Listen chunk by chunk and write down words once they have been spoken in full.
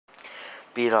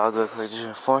B-Dog with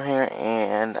Collision 4 here,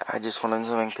 and I just wanted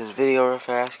to make this video real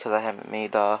fast because I haven't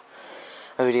made a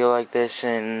video like this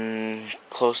in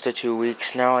close to 2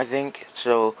 weeks now, I think.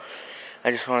 So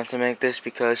I just wanted to make this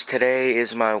because today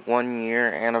is my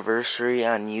 1-year anniversary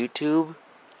on YouTube,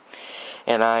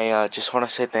 and I just want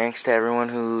to say thanks to everyone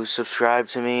who subscribed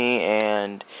to me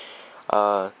and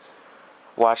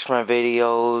watched my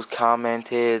videos,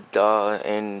 commented,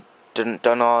 and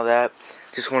done all that.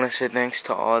 Just want to say thanks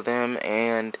to all of them.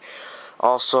 And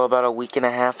also, about a week and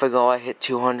a half ago, I hit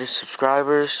 200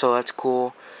 subscribers, so that's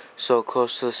cool. So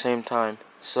close to the same time.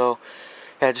 So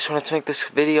yeah, I just wanted to make this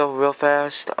video real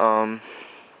fast.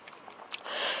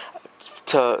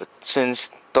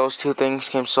 Since those two things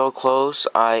came so close,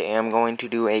 I am going to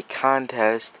do a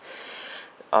contest.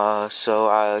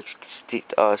 So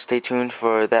stay tuned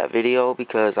for that video,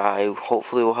 because I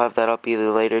hopefully will have that up either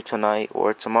later tonight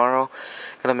or tomorrow.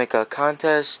 Gonna make a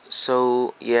contest,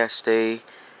 so yeah,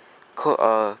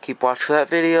 keep watch for that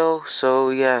video. So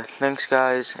yeah, thanks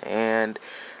guys, and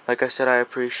like I said, I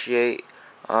appreciate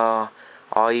all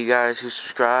you guys who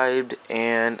subscribed,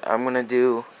 and I'm gonna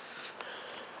do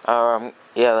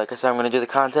like I said, I'm gonna do the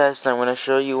contest, and I'm gonna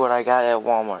show you what I got at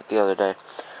Walmart the other day.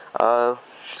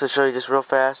 To show you just real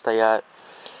fast, I got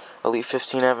Elite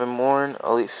 15 Evan Bourne,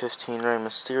 Elite 15 Rey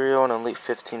Mysterio, and Elite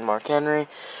 15 Mark Henry.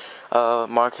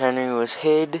 Mark Henry was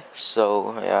hid,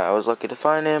 so yeah, I was lucky to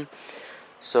find him.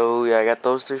 So yeah, I got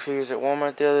those 3 figures at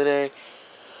Walmart the other day.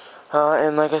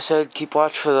 And like I said, keep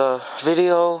watch for the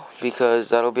video, because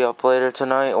that'll be up later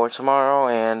tonight or tomorrow.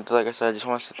 And like I said, I just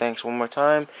want to say thanks one more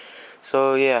time.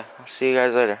 So yeah, I'll see you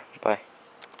guys later.